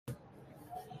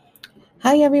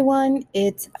Hi everyone,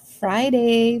 it's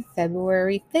Friday,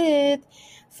 February 5th,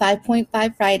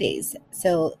 5.5 Fridays.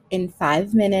 So in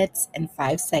 5 minutes and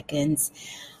 5 seconds,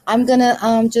 I'm gonna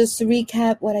just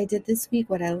recap what I did this week,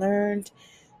 what I learned.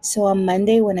 So on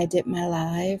Monday when I did my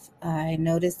live, I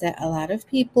noticed that a lot of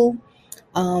people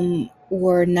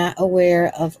were not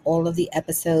aware of all of the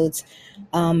episodes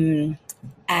um,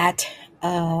 at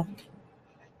uh,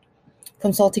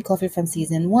 from Salty Coffee from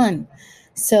season one.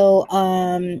 So,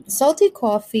 Salty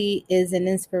Coffee is an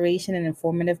inspiration and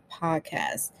informative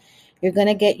podcast. You're going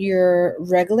to get your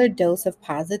regular dose of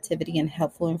positivity and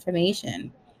helpful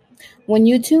information. When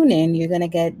you tune in, you're going to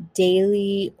get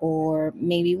daily or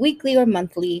maybe weekly or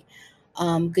monthly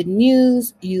good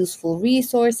news, useful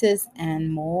resources,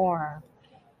 and more.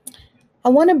 I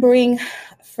want to bring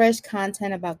fresh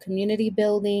content about community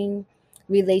building,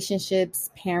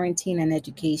 relationships, parenting, and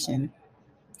education.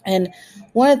 And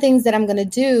one of the things that I'm going to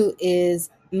do is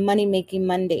Money Making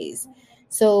Mondays.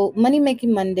 So, Money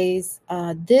Making Mondays,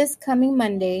 this coming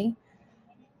Monday,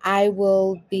 I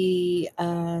will be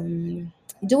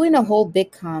doing a whole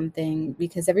Bitcoin thing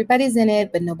because everybody's in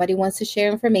it, but nobody wants to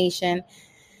share information.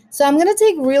 So, I'm going to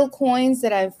take real coins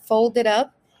that I've folded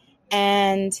up.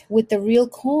 And with the real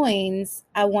coins,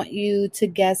 I want you to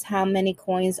guess how many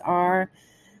coins are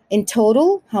in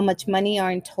total, how much money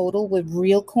are in total with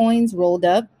real coins rolled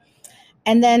up.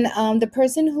 And then the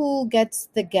person who gets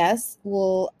the guess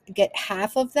will get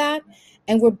half of that.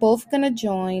 And we're both going to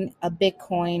join a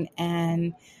Bitcoin.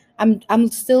 And I'm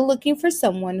still looking for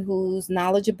someone who's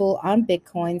knowledgeable on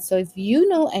Bitcoin. So if you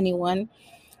know anyone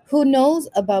who knows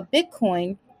about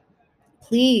Bitcoin,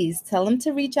 please tell them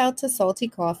to reach out to Salty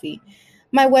Coffee.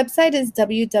 My website is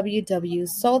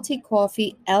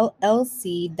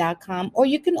www.saltycoffeellc.com, or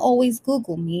you can always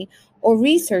Google me or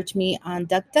research me on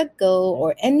DuckDuckGo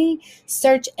or any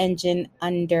search engine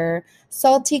under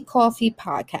Salty Coffee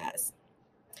Podcast.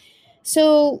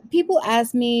 So people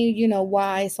ask me,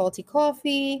 why Salty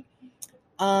Coffee?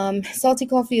 Salty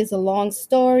Coffee is a long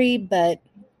story, but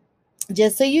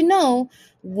just so you know,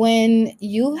 when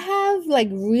you have like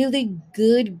really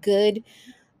good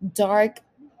dark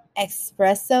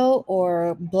espresso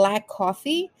or black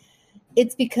coffee,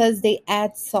 it's because they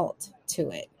add salt to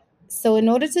it. So, in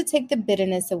order to take the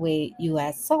bitterness away, you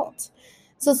add salt.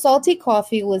 So, salty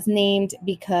coffee was named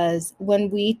because when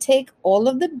we take all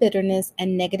of the bitterness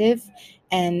and negative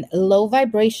and low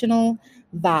vibrational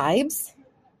vibes,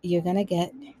 you're going to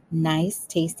get nice,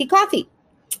 tasty coffee.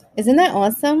 Isn't that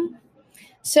awesome?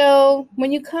 So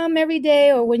when you come every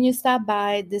day or when you stop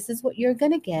by, this is what you're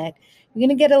going to get. You're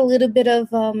going to get a little bit of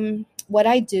what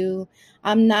I do.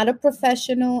 I'm not a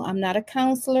professional. I'm not a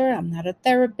counselor. I'm not a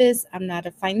therapist. I'm not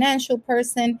a financial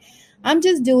person. I'm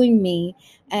just doing me.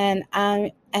 And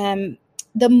I am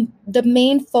the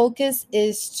main focus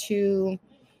is to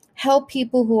help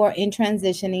people who are in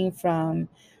transitioning from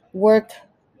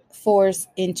workforce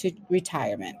into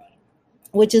retirement,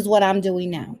 which is what I'm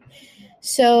doing now.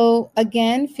 So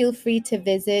again, feel free to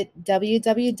visit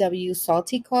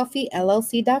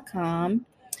www.saltycoffeellc.com.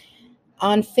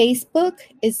 On Facebook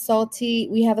is Salty.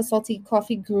 We have a Salty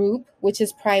Coffee group, which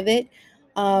is private.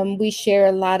 We share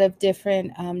a lot of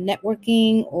different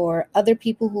networking or other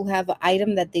people who have an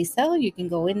item that they sell. You can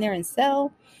go in there and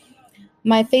sell.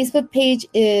 My Facebook page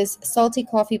is Salty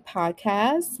Coffee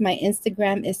Podcast. My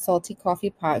Instagram is Salty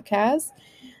Coffee Podcast.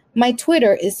 My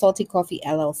Twitter is Salty Coffee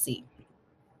LLC.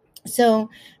 So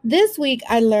this week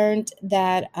I learned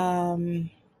that I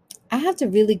have to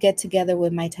really get together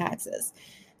with my taxes.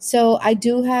 So I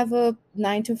do have a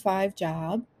 9 to 5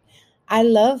 job. I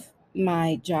love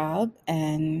my job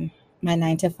and my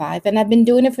 9 to 5, and I've been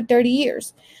doing it for 30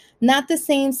 years. Not the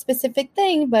same specific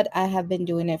thing, but I have been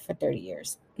doing it for 30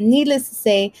 years. Needless to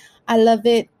say, I love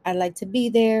it. I like to be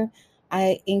there.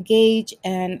 I engage,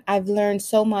 and I've learned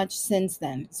so much since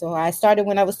then. So I started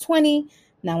when I was 20,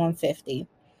 now I'm 50.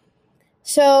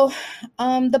 So,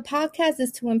 the podcast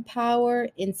is to empower,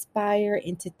 inspire,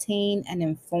 entertain, and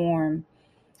inform.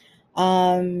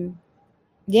 Um,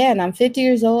 yeah, and I'm 50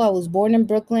 years old. I was born in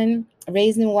Brooklyn,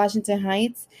 raised in Washington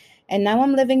Heights, and now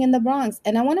I'm living in the Bronx.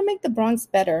 And I want to make the Bronx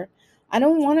better. I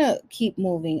don't want to keep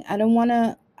moving. I don't want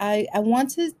to. I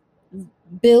want to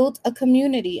build a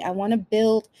community. I want to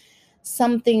build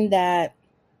something that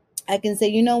I can say,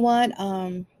 you know what,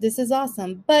 this is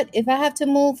awesome. But if I have to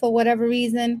move for whatever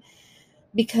reason,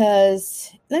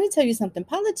 because let me tell you something,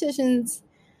 politicians,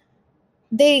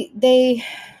 they they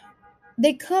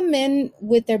they come in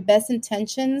with their best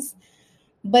intentions,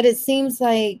 but it seems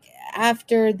like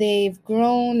after they've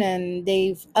grown and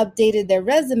they've updated their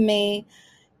resume,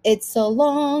 it's so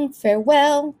long,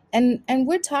 farewell, and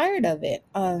we're tired of it.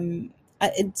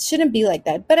 It shouldn't be like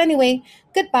that. But anyway,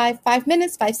 goodbye. 5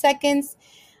 minutes, 5 seconds.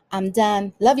 I'm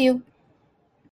done. Love you.